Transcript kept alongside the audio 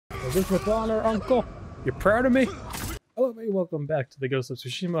Is this with honor, Uncle? You proud of me? Hello, everybody. Welcome back to the Ghost of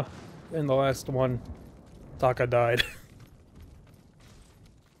Tsushima. In the last one, Taka died.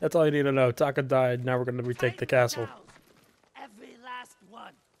 That's all you need to know. Taka died. Now we're going to retake the castle. Every last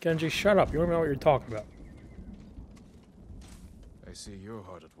one. Genji, shut up. You don't know what you're talking about. I see you're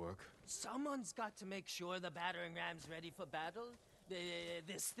hard at work. Someone's got to make sure the battering ram's ready for battle.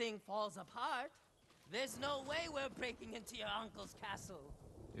 This thing falls apart. There's no way we're breaking into your uncle's castle.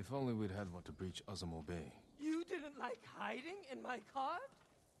 If only we'd had one to breach Azamo Bay. You didn't like hiding in my cart?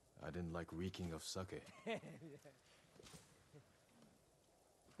 I didn't like reeking of sake.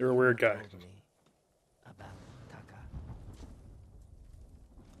 You're a weird guy. Told me about Taka.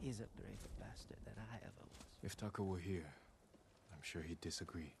 He's a brave bastard that I ever was. If Taka were here, I'm sure he'd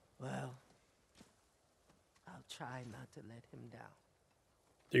disagree. Well, I'll try not to let him down.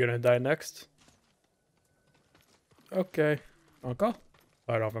 You're gonna die next? Okay. Uncle?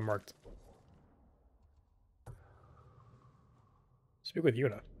 Light off and marked. Speak with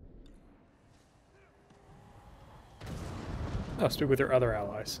Yuna. Oh, speak with your other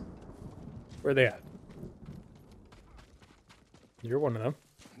allies. Where are they at? You're one of them.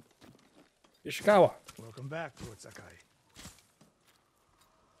 Ishikawa. Welcome back, Lord Sakai.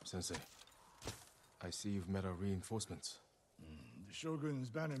 Sensei, I see you've met our reinforcements. The Shogun's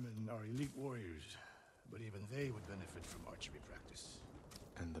bannermen are elite warriors, but even they would benefit from archery practice.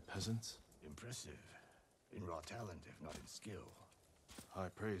 And the peasants? Impressive. In raw talent, if not in skill. High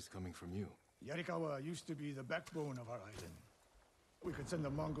praise coming from you. Yarikawa used to be the backbone of our island. We could send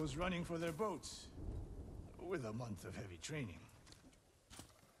the Mongols running for their boats. With a month of heavy training.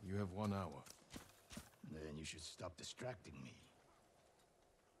 You have 1 hour. Then you should stop distracting me.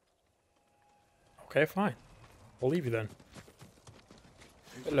 Okay, fine. We'll leave you then.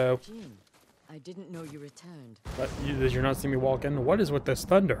 Hello. Jin, I didn't know you returned. But did you not see me walk in? What is with this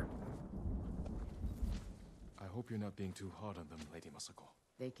thunder? I hope you're not being too hard on them, Lady Masako.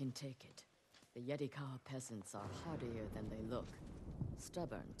 They can take it. The Yarikawa peasants are hardier than they look.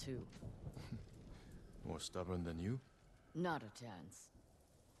 Stubborn, too. More stubborn than you? Not a chance.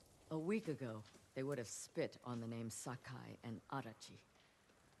 A week ago, they would have spit on the names Sakai and Arachi.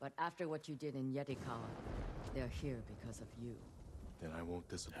 But after what you did in Yarikawa, they're here because of you. Then I won't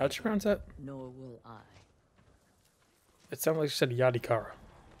disappoint. How'd you pronounce that? Nor will I. It sounded like you said Yadikara.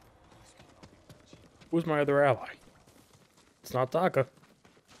 Who's my other ally? It's not Taka.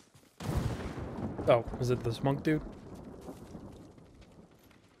 Oh, is it this monk dude?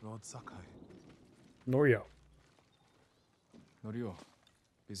 Lord Sakai. Norio. Norio,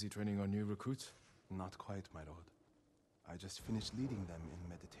 busy training our new recruits? Not quite, my lord. I just finished leading them in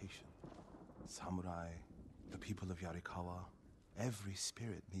meditation. Samurai, the people of Yarikawa, every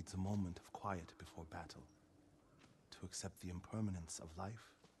spirit needs a moment of quiet before battle. To accept the impermanence of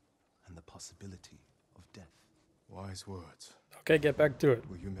life and the possibility of death. Wise words. Okay, get back to it.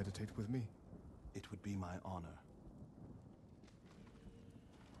 Will you meditate with me? It would be my honor.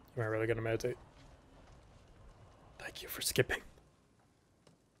 Am I really gonna meditate? Thank you for skipping.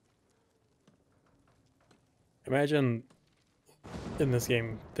 Imagine in this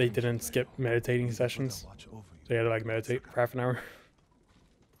game they didn't skip meditating sessions. Watch over you. So you had to like meditate for half an hour.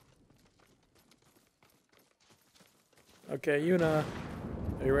 Okay, Yuna.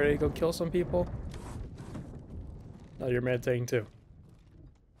 Are you ready to go kill some people? No, you're meditating too.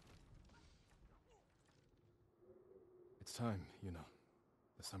 It's time, you know.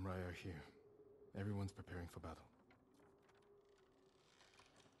 The samurai are here. Everyone's preparing for battle.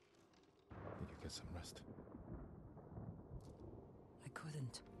 Need to get some rest. I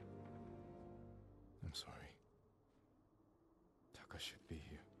couldn't. I'm sorry. Taka should be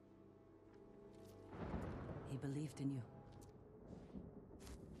here. He believed in you.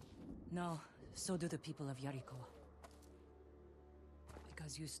 No, so do the people of Yarikawa.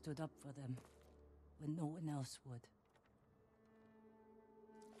 Because you stood up for them when no one else would.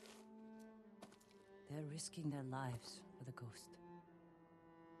 They're risking their lives for the ghost.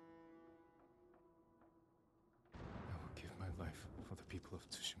 I will give my life for the people of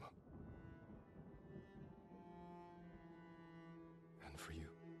Tsushima. And for you.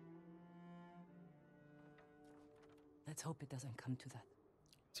 Let's hope it doesn't come to that.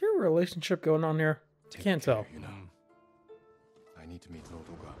 Is there a relationship going on here? I can't tell. You know. I need to meet Lord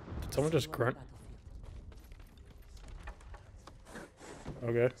Oga. Did someone just grunt?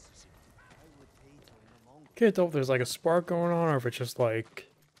 Okay. Can't tell if there's like a spark going on or if it's just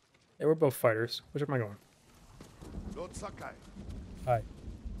like... Hey, we're both fighters. Which am I going? Lord Sakai. Hi.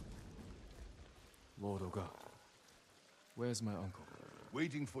 Lord Oga. Where's my uncle?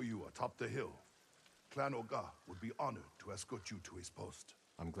 Waiting for you atop the hill. Clan Oga would be honored to escort you to his post.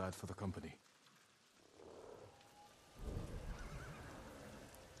 I'm glad for the company.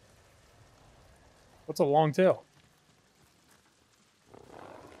 What's a long tail?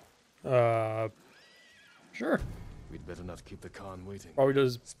 Sure. We'd better not keep the Khan waiting.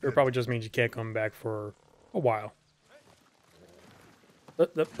 Probably just means you can't come back for a while.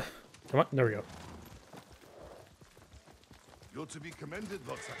 Come on, there we go. You're to be commended,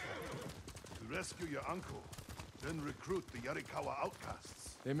 Lord Sakai. To rescue your uncle, then recruit the Yarikawa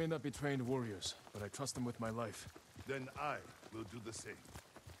outcasts. They may not be trained warriors, but I trust them with my life. Then I will do the same.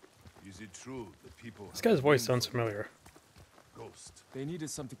 Is it true the people... This guy's voice sounds familiar. Ghost. They needed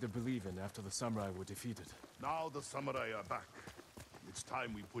something to believe in after the samurai were defeated. Now the samurai are back. It's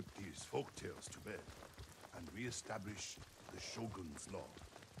time we put these folktales to bed and re-establish the Shogun's law.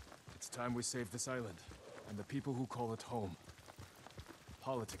 It's time we save this island, and the people who call it home.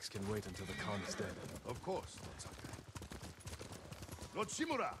 Politics can wait until the Khan is dead. Of course, Lord Sakai. Lord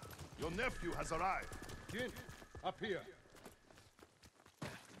Shimura, your nephew has arrived. Jin, up here.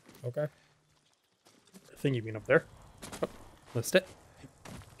 Okay. I think you mean up there. Oh, list it.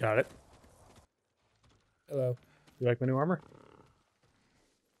 Got it. Hello. You like my new armor?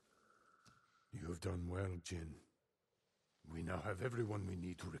 You have done well, Jin. We now have everyone we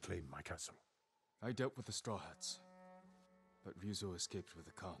need to reclaim my castle. I dealt with the Straw Hats, but Ryuzo escaped with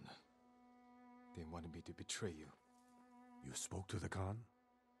the Khan. They wanted me to betray you. You spoke to the Khan?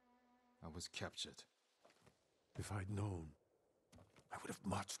 I was captured. If I'd known, I would have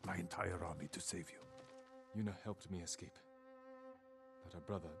marched my entire army to save you. Yuna helped me escape. But her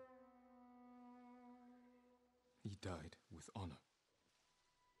brother... he died with honor.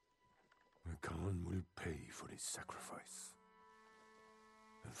 The Khan will pay for his sacrifice.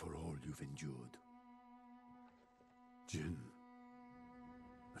 And for all you've endured. Jin,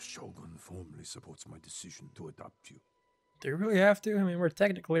 the Shogun formally supports my decision to adopt you. Do you really have to? I mean, we're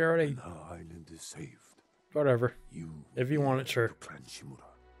technically already... And our island is saved. Whatever. You if you want it, sure. Clan Shimura.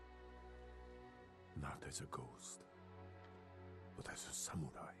 Not as a ghost, but as a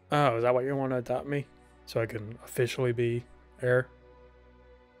samurai. Oh, is that what you want to adopt me? So I can officially be heir?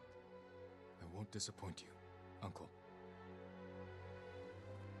 I won't disappoint you, Uncle.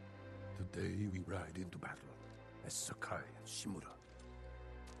 Today we ride into battle as Sakai and Shimura.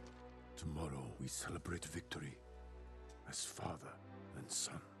 Tomorrow we celebrate victory as father and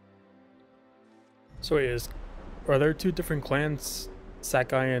son. So are there two different clans,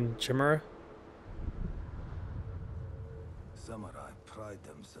 Sakai and Shimura? Samurai pride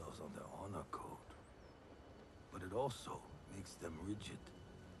themselves on their honor code, but it also makes them rigid,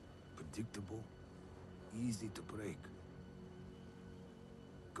 predictable, easy to break.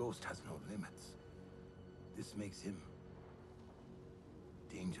 Ghost has no limits. This makes him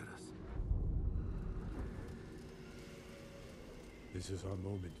dangerous. This is our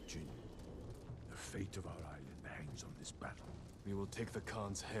moment, Jin. The fate of our island hangs on this battle. We will take the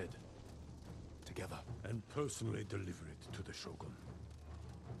Khan's head. Together. And personally deliver it to the Shogun.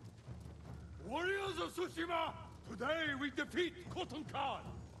 Warriors of Tsushima! Today we defeat Khotun Khan!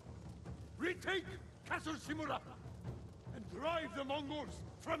 Retake Castle Shimura! And drive the Mongols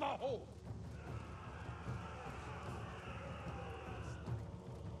from our home!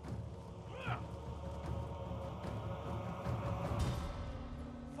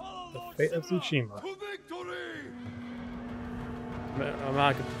 The fate of Tsushima. To victory!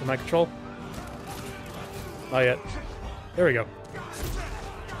 Am I control? Not yet. There we go.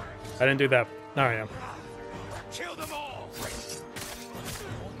 I didn't do that. Now I am. Kill them all!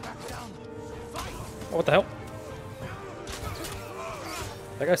 Oh, what the hell?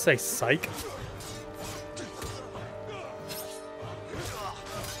 That guy say psych?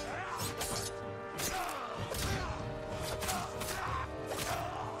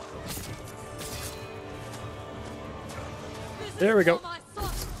 There we go.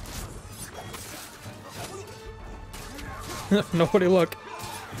 Nobody look.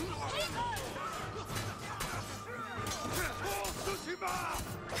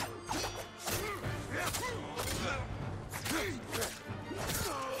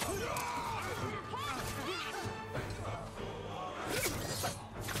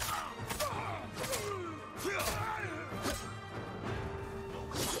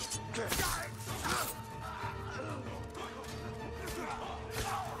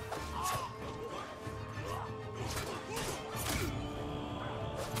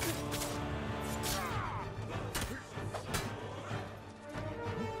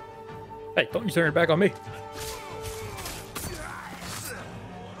 Hey, don't you turn it back on me.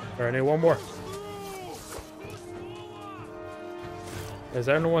 Alright, I need one more. Is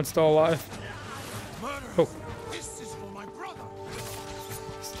anyone still alive? Oh. This is for my brother!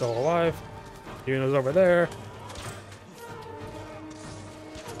 Still alive. Yuna's over there.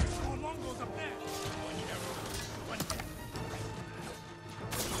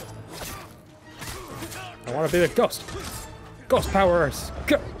 I want to be the ghost. Ghost powers.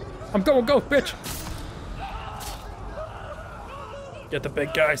 Go. I'm going ghost, bitch. Get the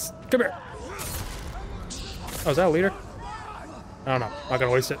big guys. Come here. Oh, is that a leader? I don't know. Not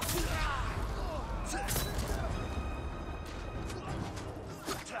gonna waste it.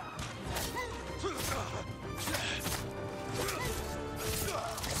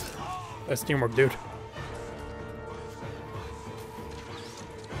 That's teamwork, dude.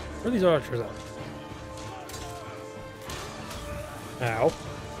 Where are these archers at? Ow.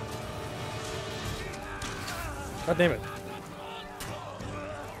 God damn it.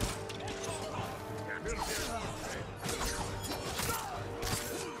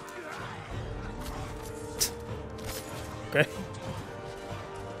 Okay.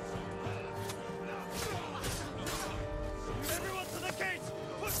 Everyone to the gate!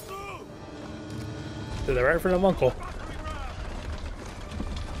 Push through! Did that right in front of Uncle.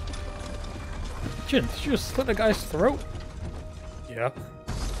 Jin, did you just slit a guy's throat? Yeah.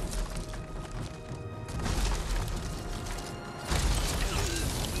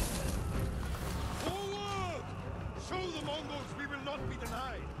 Forward! Show the Mongols we will not be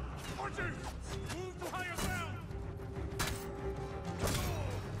denied! Archers! Move to higher ground!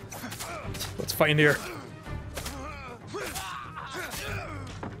 Let's fight in here.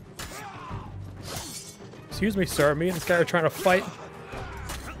 Excuse me, sir. Me and this guy are trying to fight.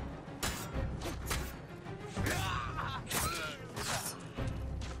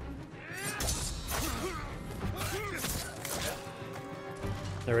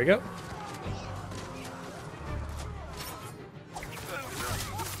 There we go.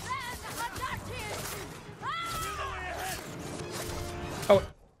 Oh,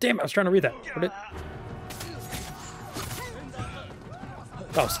 damn, I was trying to read that. What did...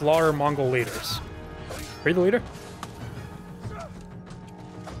 Oh, slaughter Mongol leaders. Read the leader?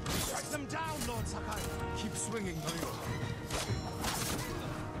 Strike them down, Lord Sakai. Keep swinging, Mario.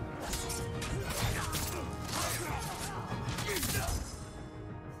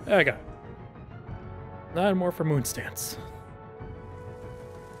 There I got it. 9 more for Moon Stance.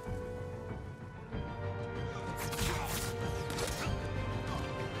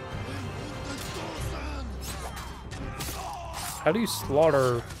 How do you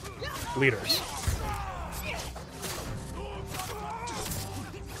slaughter leaders?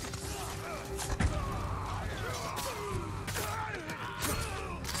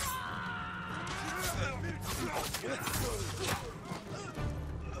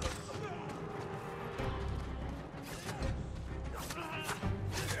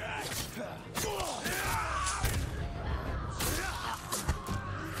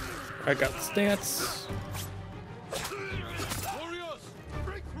 I got the stance. Warriors!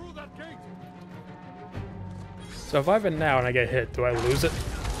 Break through that gate! So if I have it now and I get hit, do I lose it?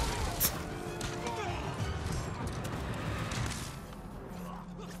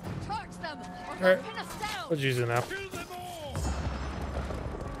 Charge them, or All right. they'll pin us down. Let's use it now. Kill them all!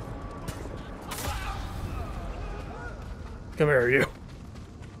 Come here, you.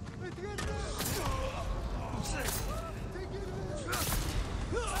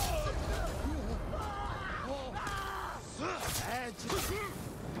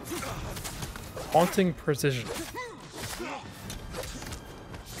 Haunting precision.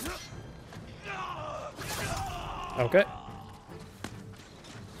 Okay.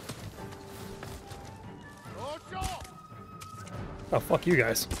 Oh, fuck you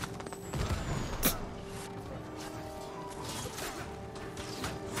guys.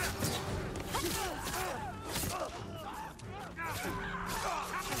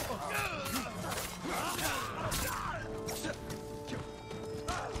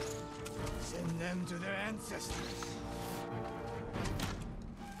 Send them to their ancestors.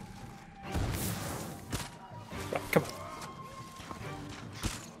 Oh, come on.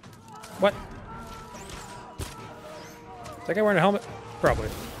 What? Is that guy wearing a helmet? Probably.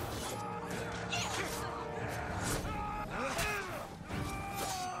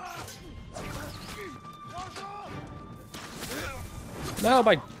 No,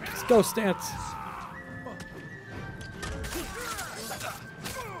 my ghost stance.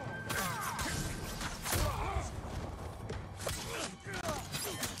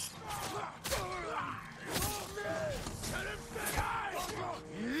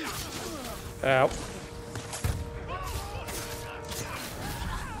 Ow.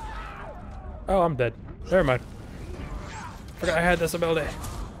 Oh, I'm dead. Never mind. Forgot I had this ability.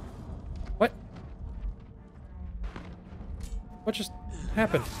 What? What just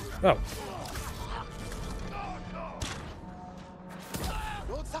happened? Oh.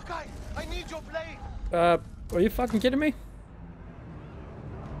 Lord Sakai, I need your blade. Are you fucking kidding me?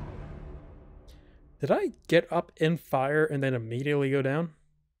 Did I get up in fire and then immediately go down?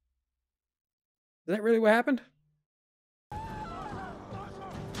 Is that really what happened?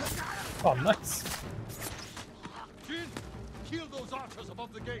 Oh, nice. Jin, kill those archers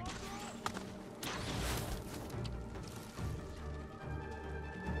above the gate.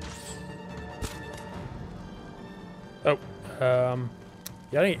 Oh,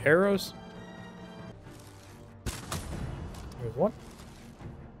 you got any arrows? There's one.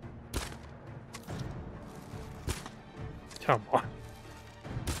 Come on.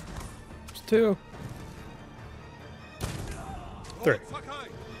 There's two. Three. Lord Sakai,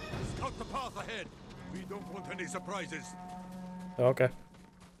 scout the path ahead. We don't want any surprises. Okay.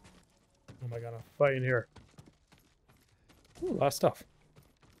 What am I gonna fight in here? Ooh, a lot of stuff.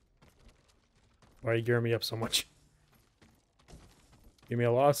 Why are you gearing me up so much? Give me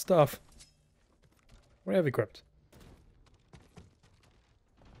a lot of stuff. What do I have equipped?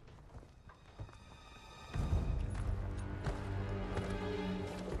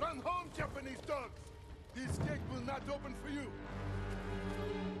 Run home, Japanese dogs! This gate will not open for you.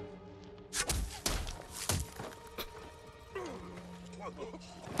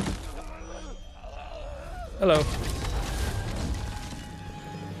 Hello.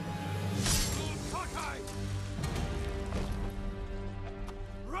 Sakai!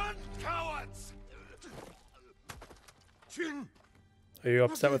 Run, cowards! Jin! Are you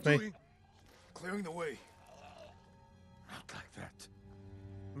upset with me? doing? Clearing the way. Not like that.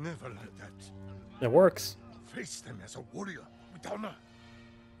 Never like that. It works. Face them as a warrior with honor,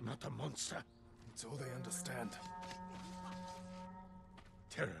 not a monster. It's all they understand.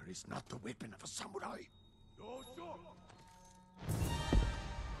 Terror is not the weapon of a samurai.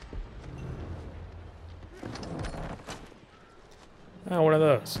 Oh, one of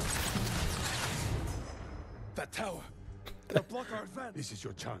those. That tower. They'll block our advance. This is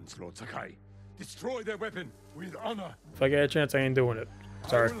your chance, Lord Sakai. Destroy their weapon with honor. If I get a chance, I ain't doing it.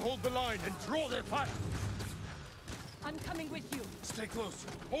 Sorry. I will hold the line and draw their fire. I'm coming with you. Stay close.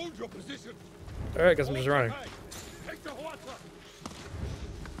 Hold your position. Alright, guess I'm just running. Take the Hwata.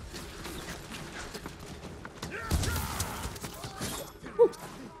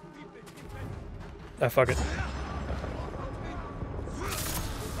 Ah, fuck it.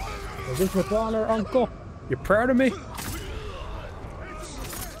 Is this with honor, Uncle? You proud of me?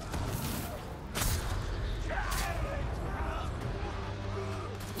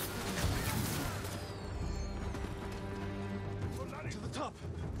 To the top.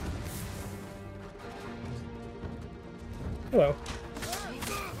 Hello.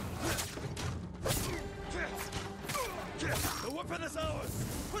 The weapon is ours.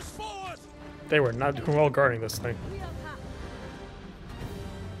 Push forward. They were not doing well guarding this thing.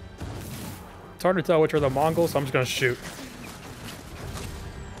 It's hard to tell which are the Mongols, so I'm just gonna shoot.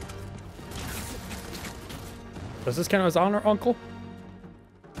 Does this count as honor, Uncle?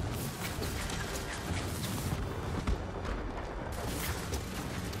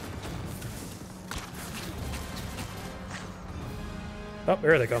 Oh,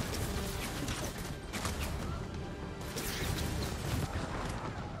 there they come.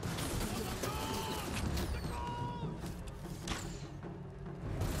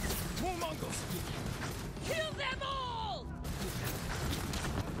 More Mongols. Kill them all!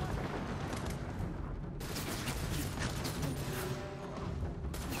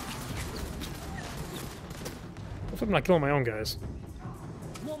 Looks like I'm not killing my own guys.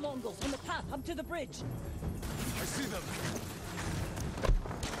 More Mongols on the path up to the bridge. I see them.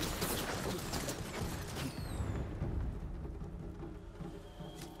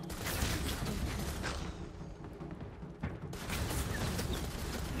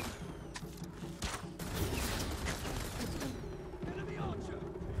 Enemy archer.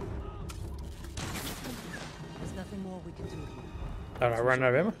 There's nothing more we can do here. Oh, I ran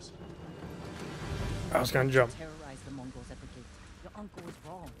out of ammo? I was gonna jump. Terrorize the Mongols at the gate. Your uncle was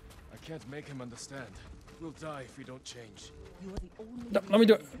wrong. I can't make him understand. We'll die if we don't change. You are the only No, let me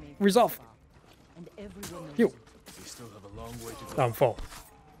do it. reason we've made Resolve. this far. And everyone knows You. it. We still have a long way to go. I'm full.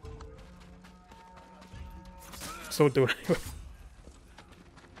 So do it anyway.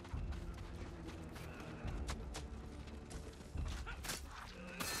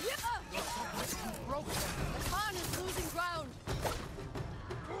 Khan is losing ground.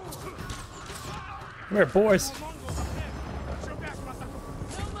 Come here, boys. No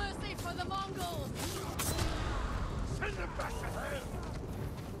mercy for the Mongols. Send them back to hell.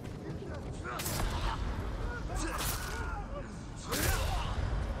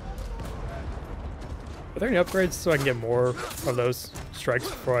 Are there any upgrades so I can get more of those strikes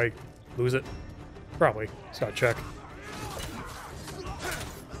before I lose it? Probably. Just gotta check.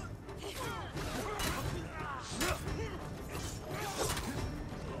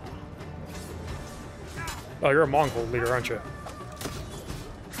 Oh, you're a Mongol leader, aren't you?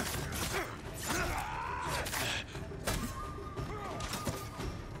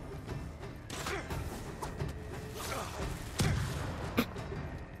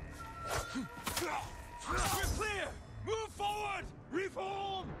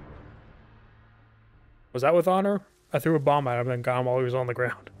 Was that with honor? I threw a bomb at him and got him while he was on the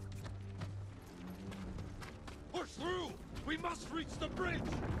ground. Push through! We must reach the bridge!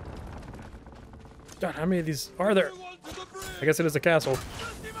 God, how many of these are there? I guess it is a castle.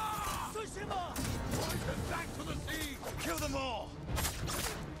 Tsushima! Point them back to the sea! Kill them all!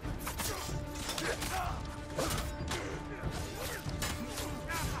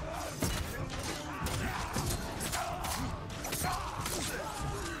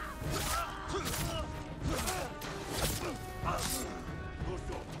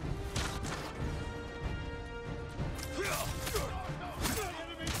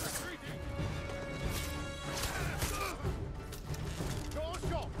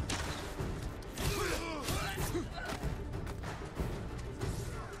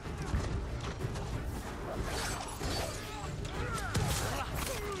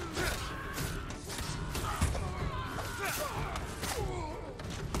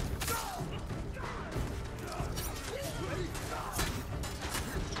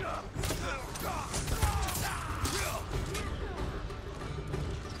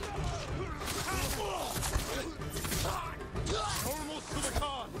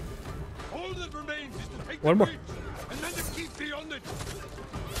 One more. And then to keep beyond it.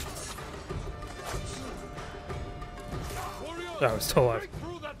 Oh, I was still alive.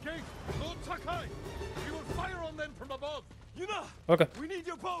 Through that gate. Lord Sakai. We will fire on them from above. Yuna. Okay. We need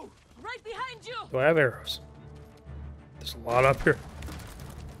your bow. Right behind you. Do I have arrows? There's a lot up here.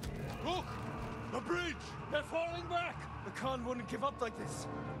 Look. The bridge. They're falling back. The Khan wouldn't give up like this.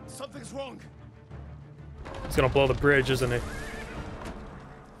 Something's wrong. He's gonna blow the bridge, isn't he?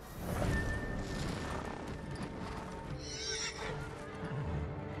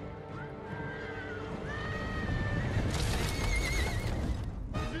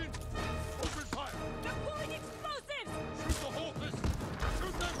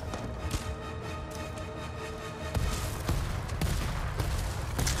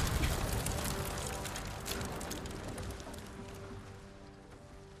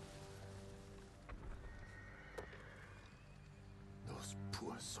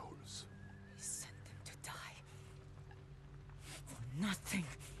 Poor souls. He sent them to die. For nothing.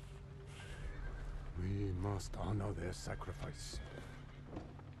 We must honor their sacrifice.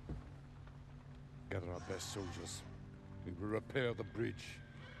 Gather our best soldiers. We will repair the bridge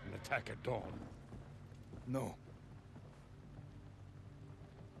and attack at dawn. No.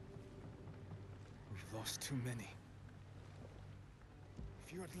 We've lost too many.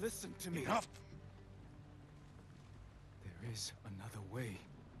 If you had listened to me... Enough! There is another way.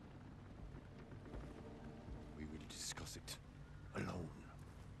 We will discuss it alone.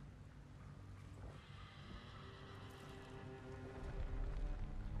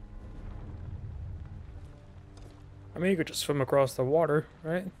 I mean, you could just swim across the water,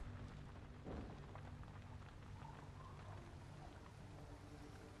 right?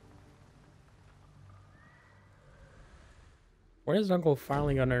 When is Uncle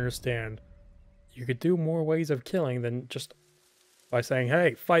finally gonna understand? You could do more ways of killing than just by saying,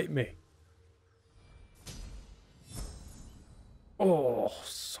 hey, fight me. Oh,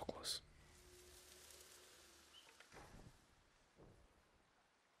 so close.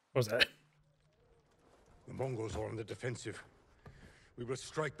 What was that? The Mongols are on the defensive. We will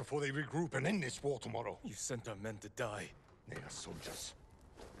strike before they regroup and end this war tomorrow. You sent our men to die. They are soldiers.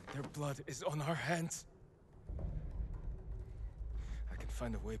 Their blood is on our hands. I can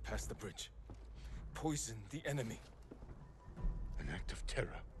find a way past the bridge. Poison the enemy. An act of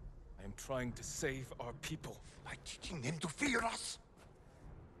terror. I am trying to save our people. By teaching them to fear us.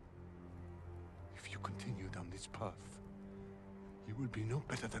 If you continue down this path, you will be no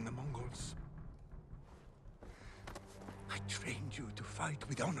better than the Mongols. I trained you to fight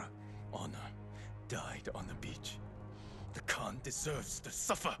with honor. Honor died on the beach. The Khan deserves to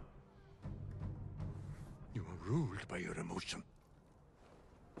suffer. You are ruled by your emotion.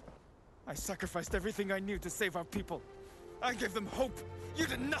 I sacrificed everything I knew to save our people. I gave them hope. You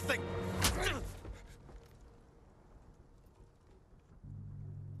did nothing.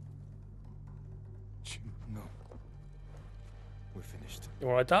 Jin, No. We're finished. You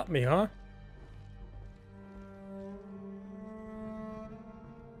want to adopt me, huh?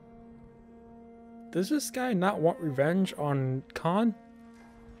 Does this guy not want revenge on Khan?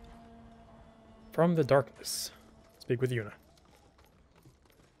 From the darkness. Speak with Yuna.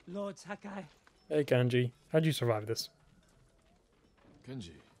 Lord Sakai. Hey Kenji, how'd you survive this?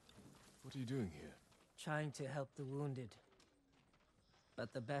 Kenji, what are you doing here? Trying to help the wounded.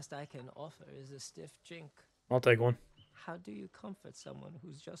 But the best I can offer is a stiff drink. I'll take one. How do you comfort someone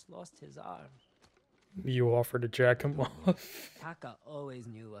who's just lost his arm? You offer to jack him off. Taka always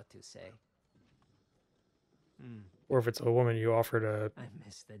knew what to say. Or if it's a woman, you offer to I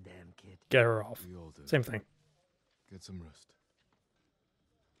miss the damn kid. get her off. We all do. Same thing. Get some rest.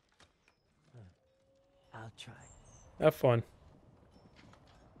 I'll try. Have fun.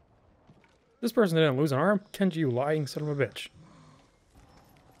 This person didn't lose an arm. Kenji, you lying son of a bitch.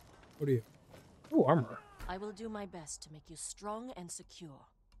 What are you? Ooh, armor. I will do my best to make you strong and secure.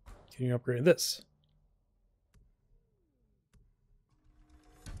 Can you upgrade this?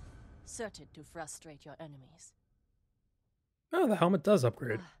 Certain to frustrate your enemies. Oh, the helmet does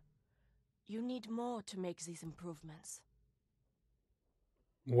upgrade. You need more to make these improvements.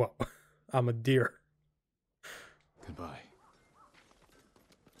 Whoa. I'm a deer. Goodbye.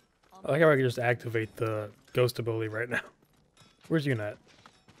 I like how I can just activate the ghost ability right now. Where's Yuna at?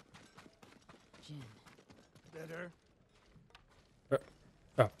 Jin. Better?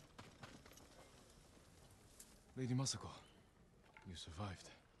 Oh. Lady Masako, you survived.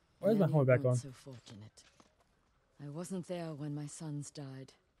 Why is my Many helmet back on? weren't so fortunate. I wasn't there when my sons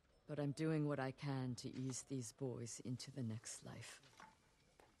died, but I'm doing what I can to ease these boys into the next life.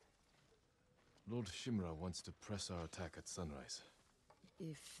 Lord Shimura wants to press our attack at sunrise.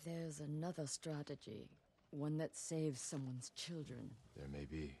 If there's another strategy, one that saves someone's children, There may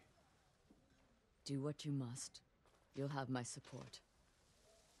be. do what you must. You'll have my support.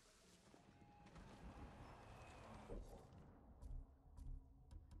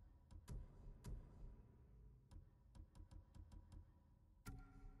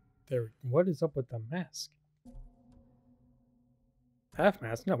 There. What is up with the mask? Half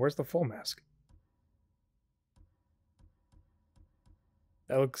mask? No, where's the full mask?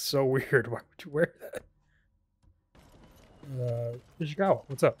 That looks so weird. Why would you wear that? Ishikawa,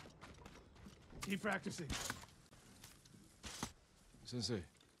 what's up? Keep practicing. Sensei,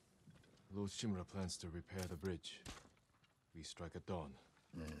 Lord Shimura plans to repair the bridge. We strike at dawn.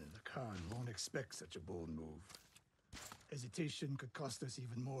 The Khan won't expect such a bold move. Hesitation could cost us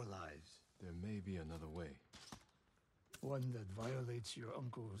even more lives. There may be another way. One that violates your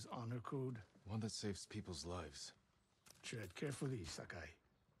uncle's honor code. One that saves people's lives. Tread carefully, Sakai.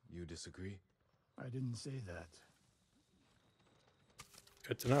 You disagree? I didn't say that.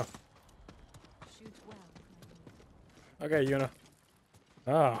 Good to know. Shoot well. Okay, Yuna.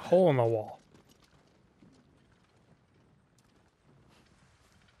 Ah, hole in the wall.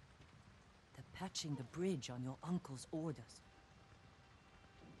 They're patching the bridge on your uncle's orders.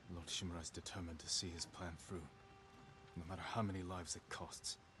 Lord Shimura is determined to see his plan through, no matter how many lives it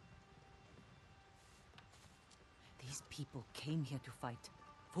costs. These people came here to fight.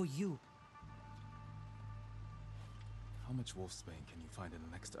 For you. How much wolfsbane can you find in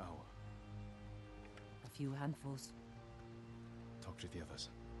the next hour? A few handfuls. Talk to the others.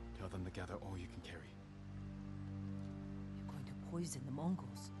 Tell them to gather all you can carry. You're going to poison the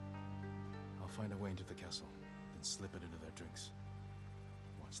Mongols. I'll find a way into the castle, then slip it into their drinks.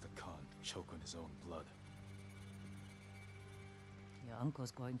 Watch the Khan choke on his own blood. Your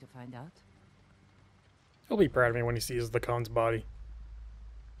uncle's going to find out. He'll be proud of me when he sees the Khan's body.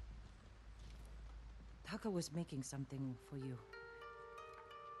 Taka was making something for you.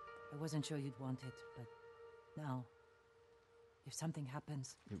 I wasn't sure you'd want it, but now, if something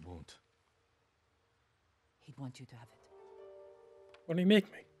happens, It won't. he'd want you to have it. What did he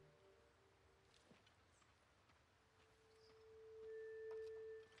make me?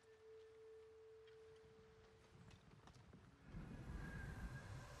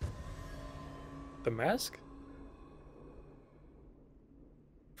 The mask?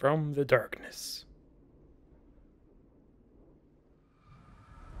 From the darkness.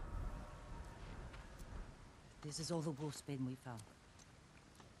 This is all the wolfsbane we found.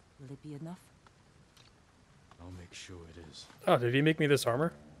 Will it be enough? I'll make sure it is. Oh, did he make me this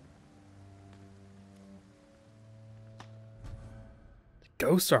armor?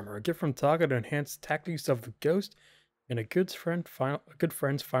 Ghost armor, a gift from Taka to enhance tactical use of the ghost, and a good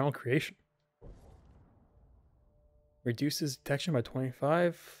friend's final creation. Reduces detection by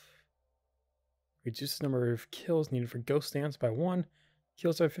 25. Reduces the number of kills needed for ghost stance by 1.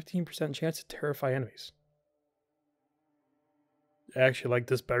 Kills have a 15% chance to terrify enemies. I actually like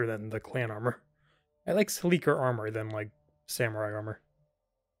this better than the clan armor. I like sleeker armor than like samurai armor.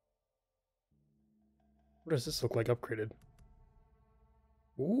 What does this look like upgraded?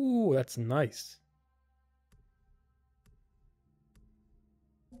 Ooh, that's nice.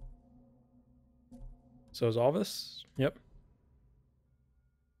 So is all this? Yep.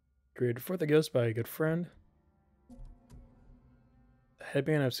 Created for the ghost by a good friend. The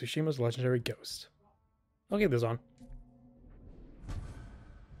headband of Tsushima's legendary ghost. I'll get this on.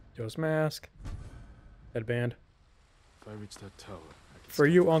 Ghost mask. Headband. If I reach that tower, I can For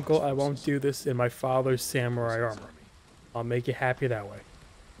scout you, the uncle, I Khan's won't forces. do this in my father's samurai Where's his armor. army? I'll make you happy that way.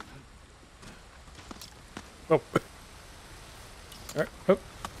 Oh. Alright, oh.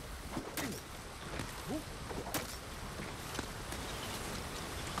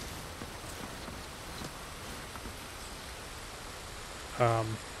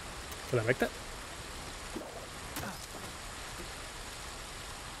 Did I make that?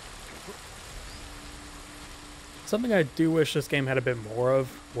 Something I do wish this game had a bit more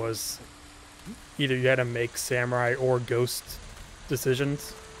of was either you had to make samurai or ghost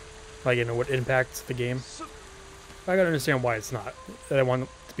decisions, like, you know, what impacts the game. I gotta understand why it's not. I want it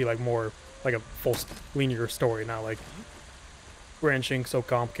to be like more like a full linear story, not like branching, so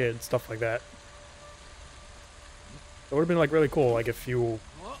complicated, stuff like that. It would have been like really cool, like if you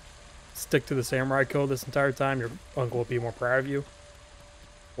stick to the samurai code this entire time, your uncle would be more proud of you.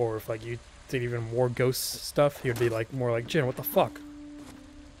 Or if like you did even more ghost stuff, he'd be like more like, Jin, what the fuck?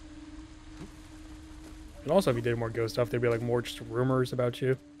 And also if you did more ghost stuff, there'd be like more just rumors about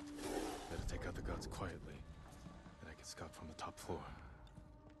you. Better take out the gods quietly. Then I can scout from the top floor.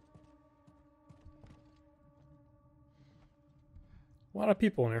 A lot of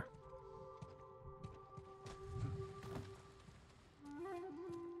people in here.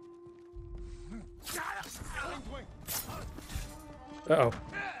 Uh-oh.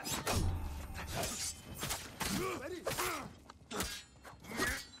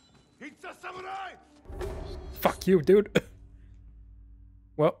 It's a samurai! Fuck you, dude.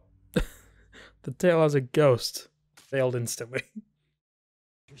 Well, the tail has a ghost. Failed instantly.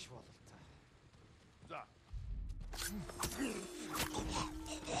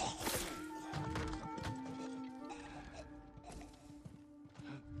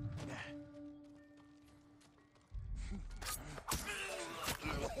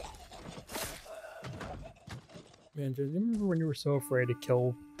 Man, do you remember when you were so afraid to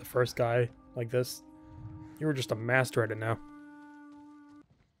kill the first guy like this? You were just a master at it now.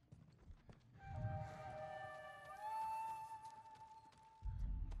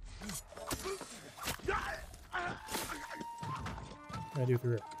 I do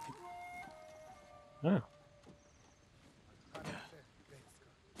through it. Oh.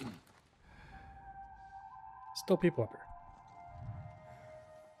 Still people up here.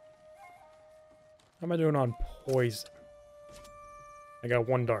 How am I doing on poison? I got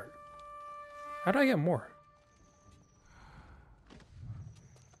one dart. How do I get more?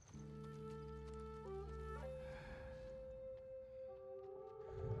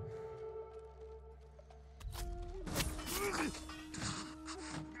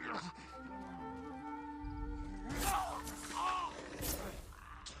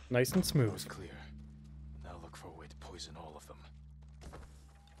 Nice and smooth. It's clear. Now look for a way to poison all of them.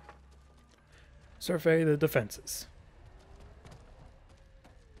 Survey the defenses.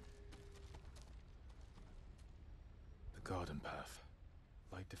 The garden path.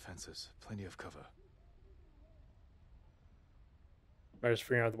 Light defenses. Plenty of cover. Am I just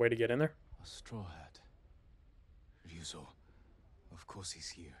figuring out the way to get in there? A straw hat. Ryuzo. Of course he's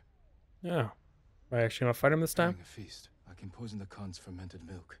here. Oh. Am I actually gonna fight him this time? During a feast, I can poison the Khan's fermented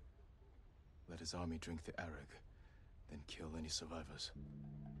milk. Let his army drink the arag, then kill any survivors.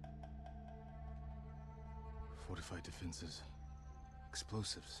 Fortified defenses.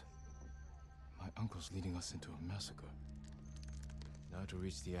 Explosives. My uncle's leading us into a massacre. Now to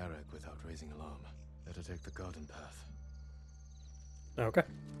reach the arag without raising alarm. Better take the garden path. Okay.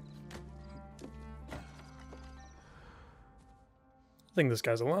 I think this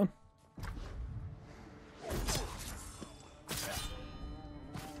guy's alone.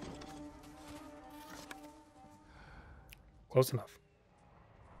 Close enough.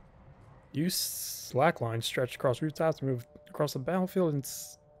 Use slackline stretched across rooftops to move across the battlefield and...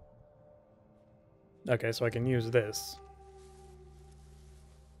 Okay, so I can use this.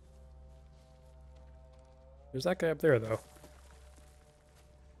 There's that guy up there, though.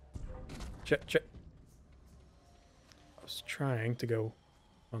 Check. I was trying to go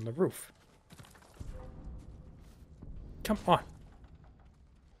on the roof. Come on.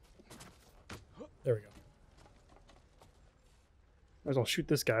 There we go. Might as well shoot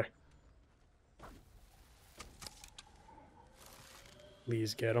this guy.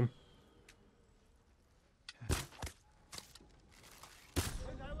 Please get him.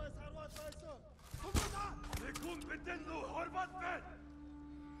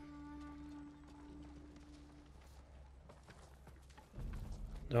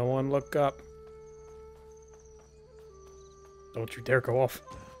 No one look up. Don't you dare go off.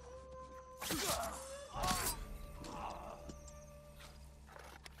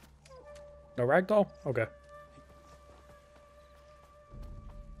 No ragdoll? Okay.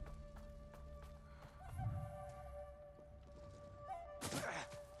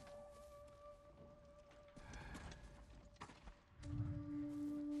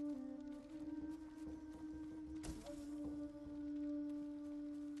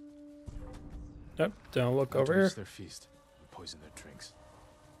 Yep, don't look over here. Their feast. Poison their drinks.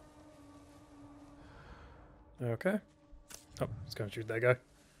 Okay. Oh, it's gonna shoot that guy.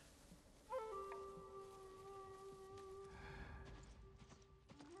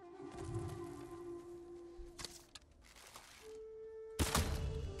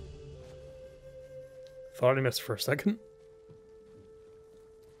 Thought I missed for a second.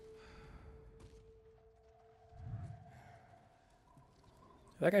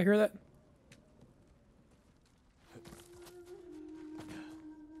 Did that guy hear that?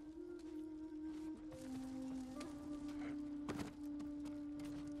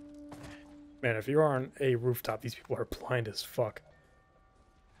 Man, if you're on a rooftop, these people are blind as fuck.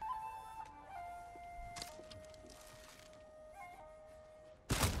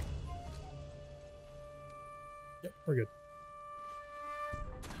 Yep, we're good.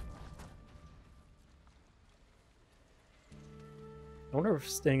 I wonder if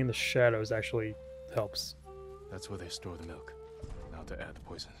staying in the shadows actually helps. That's where they store the milk. Now to add the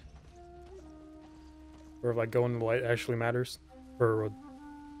poison. Or if like going in the light actually matters. Or would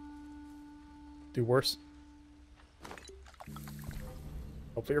do worse.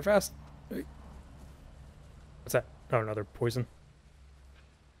 Hopefully you're fast. Hey. What's that? Oh, another poison.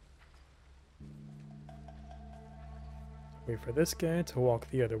 Wait for this guy to walk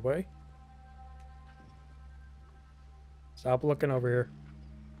the other way. Stop looking over here.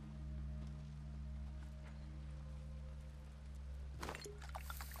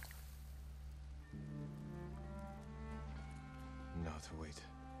 Now to wait.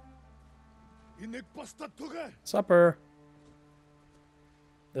 Supper.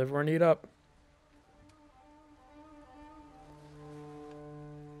 Everyone eat up.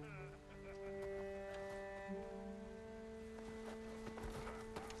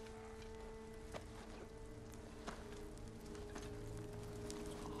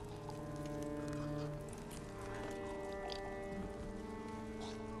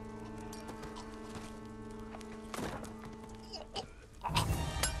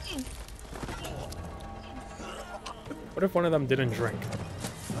 What if one of them didn't drink?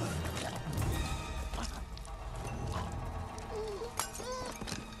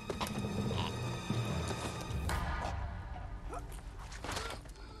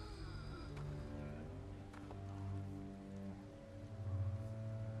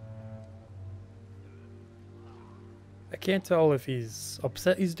 I can't tell if he's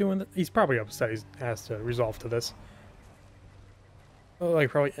upset he's doing it. He's probably upset he has to resolve to this. Oh, like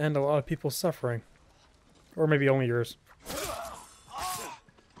probably end a lot of people's suffering. Or maybe only yours.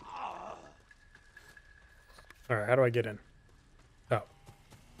 Alright, how do I get in? Oh.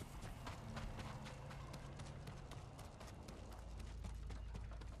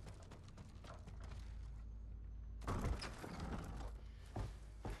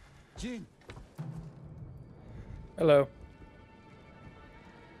 Jin, Hello.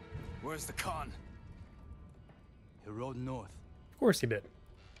 where's the Khan? He rode north. Of course he did.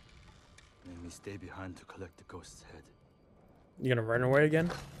 Made me stay behind to collect the ghost's head. You gonna run away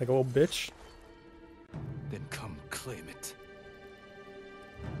again? Like a little bitch? Then come claim it.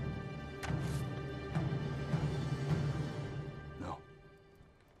 No.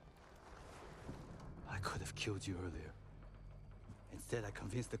 I could have killed you earlier. Instead, I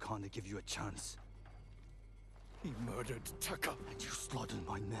convinced the Khan to give you a chance. He murdered Taka. And you slaughtered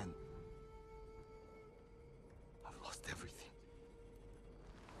my men. I've lost everything.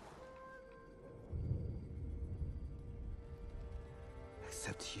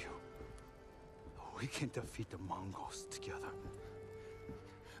 Except you. We can defeat the Mongols together.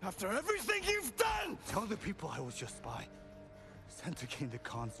 After everything you've done! Tell the people I was your spy. Sent to gain the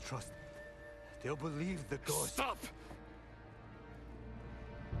Khan's trust. They'll believe the ghost. Stop!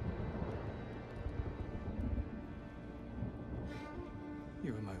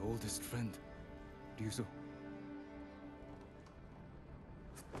 You are my oldest friend, Ryuzo.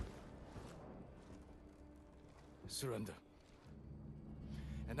 Surrender.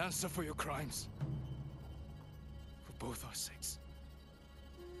 And answer for your crimes. For both our sakes.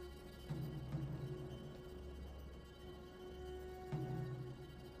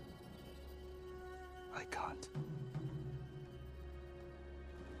 I can't.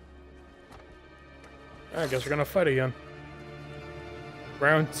 I guess we're gonna fight again.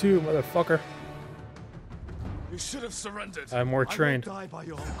 Round 2, motherfucker. You should have surrendered. I'm more trained.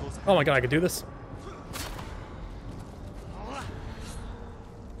 Oh my god, I can do this?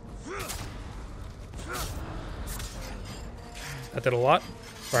 That did a lot.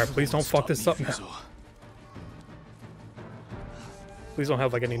 Alright, please don't fuck this up now. Please don't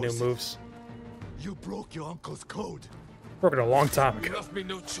have like any new moves. You broke your uncle's code. Broke it a long time You ago. left me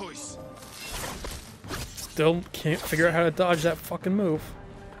no choice. Still can't figure out how to dodge that fucking move.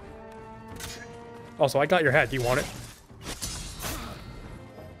 Also, I got your hat. Do you want it?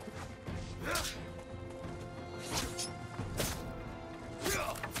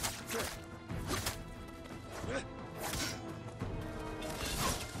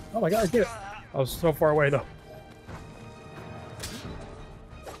 Oh my god, I did it. I was so far away though.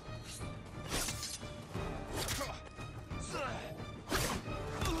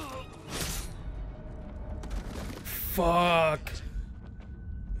 Fuck.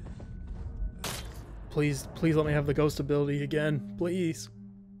 Please, please let me have the ghost ability again. Please.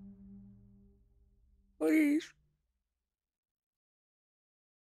 Please.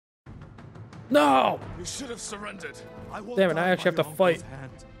 No! You should have surrendered. Damn it, I actually have to fight.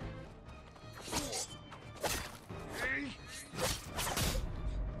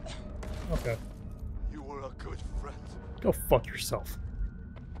 Okay. You were a good friend. Go fuck yourself.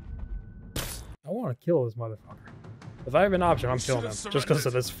 I want to kill this motherfucker. If I have an option, I'm killing him. Just because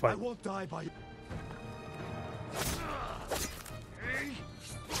of this fight. I won't die by you.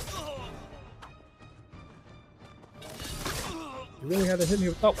 You really had to hit me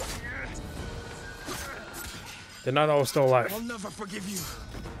with... Oh! Did not know I was still alive. I'll never forgive you.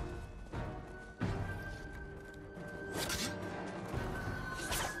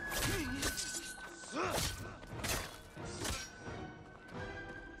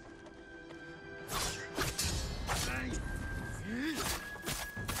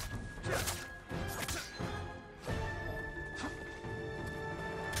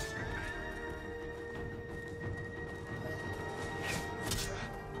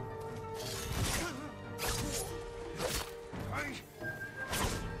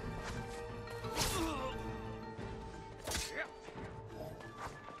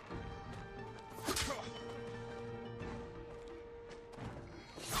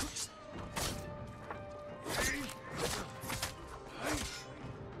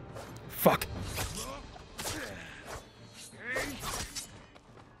 Fuck.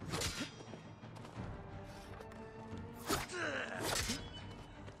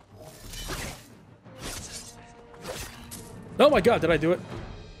 Oh my god, did I do it?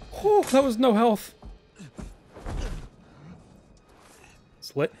 Oh, that was no health.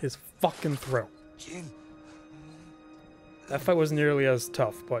 Slit his fucking throat. That fight wasn't nearly as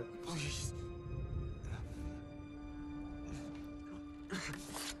tough, but...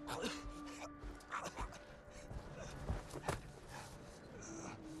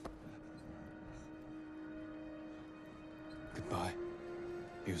 Goodbye,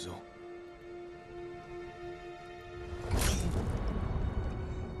 Yuzo.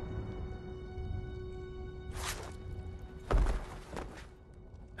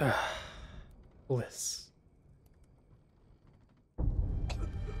 Bliss.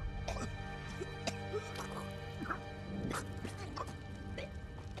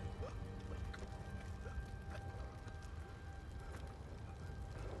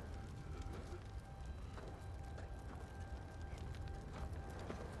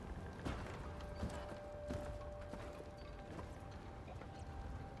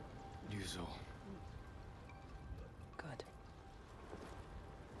 Yuzo. Good.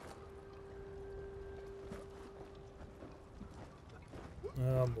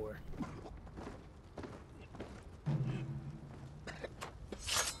 Oh boy.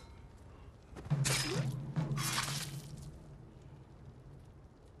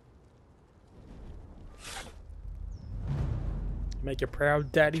 Make you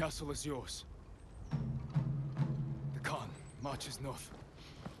proud, Daddy. The castle is yours. The Khan marches north.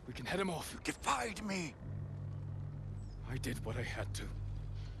 We can head him off. You defied me. I did what I had to.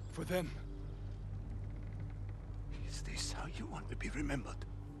 For them. Is this how you want to be remembered?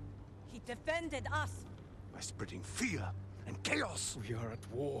 He defended us. By spreading fear and chaos. We are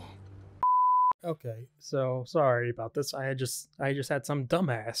at war. Okay, so sorry about this. I just had some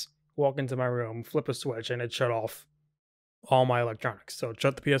dumbass walk into my room, flip a switch, and it shut off all my electronics. So it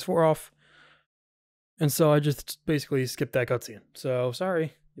shut the PS4 off. And so I just basically skipped that cutscene. So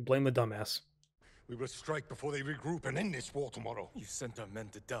sorry. You blame the dumbass. We will strike before they regroup and end this war tomorrow. You sent our men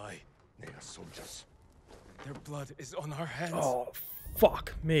to die. They are soldiers. Their blood is on our hands. Oh,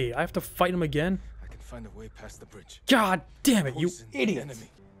 fuck me. I have to fight him again? I can find a way past the bridge. God damn it, you Poison the idiot!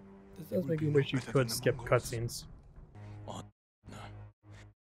 enemy. This does make me wish you could skip cutscenes. Honor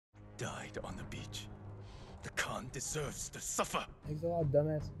died on the beach. The Khan deserves to suffer. Thanks a lot,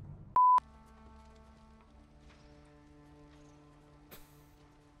 dumbass.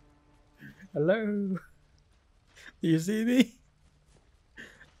 Hello? Do you see me?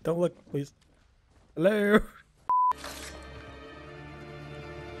 Don't look, please. Hello?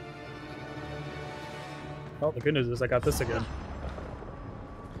 Oh, the good news is I got this again.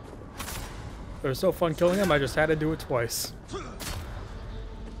 It was so fun killing him, I just had to do it twice.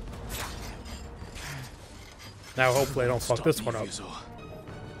 Now hopefully I don't fuck this one up.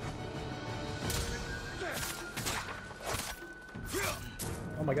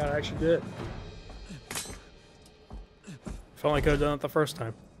 Oh my god, I actually did. If only I could have done it the first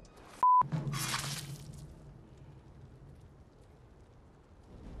time.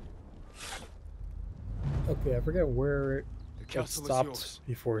 Okay, I forget where it stopped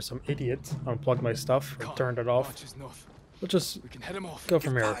before some idiot unplugged my stuff or turned it off. We'll just go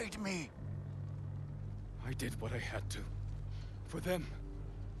from here. I did what I had to. For them.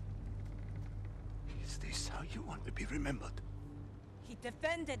 Is this how you want to be remembered? He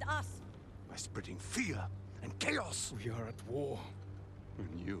defended us. By spreading fear and chaos. We are at war.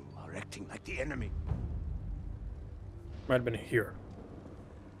 And you are acting like the enemy. Might have been here.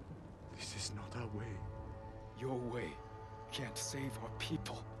 This is not our way. Your way can't save our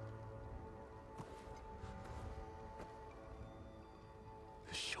people.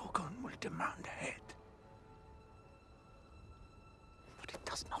 The Shogun will demand a head. But it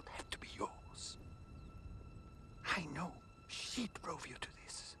does not have to be yours. I know she drove you to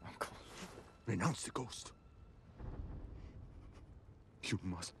this. Uncle. Renounce the ghost. You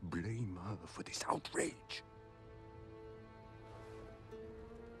must blame her for this outrage.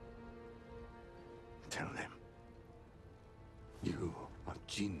 Tell them. You are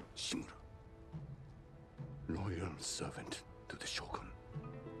Jin Shimura. Loyal servant to the Shogun.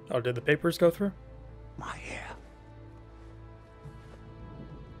 Oh, did the papers go through? My heir.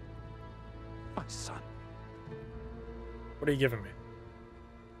 My son. What are you giving me?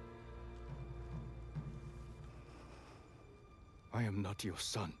 I am not your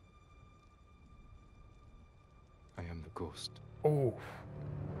son. I am the ghost. Oh.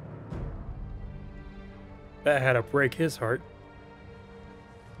 That had to break his heart.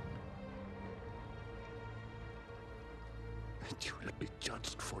 And you will be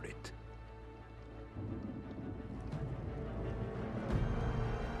judged for it.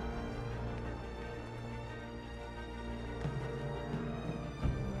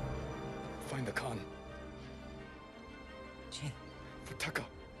 Find the Khan. Jin. For Taka.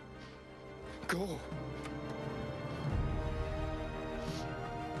 Go.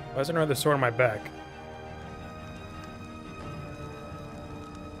 Why isn't there the sword on my back?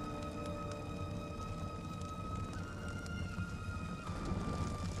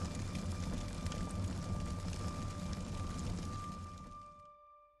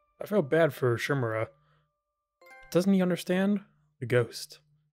 I feel bad for Shimura. Doesn't he understand? The ghost.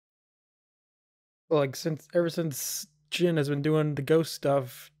 Well, like, ever since Jin has been doing the ghost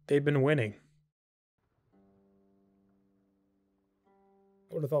stuff, they've been winning.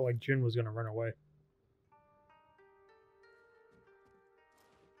 I would have thought, like, Jin was gonna run away.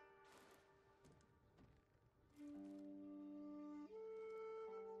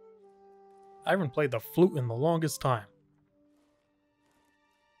 I haven't played the flute in the longest time.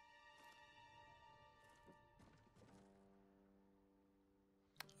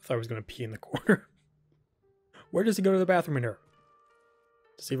 I thought I was gonna pee in the corner. Where does he go to the bathroom in here?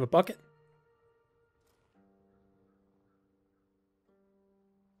 Does he have a bucket?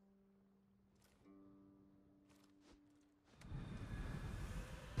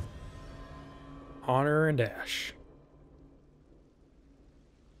 Honor and Ash.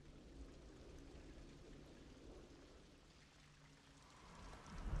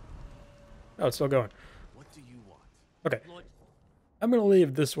 Oh, it's still going. What do you want? Okay. I'm going to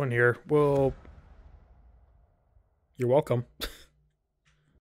leave this one here. You're welcome. I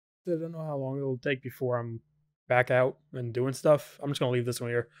don't know how long it'll take before I'm back out and doing stuff. I'm just going to leave this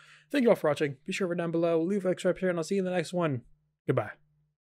one here. Thank you all for watching. Be sure to down below, leave a like, subscribe, share, and I'll see you in the next one. Goodbye.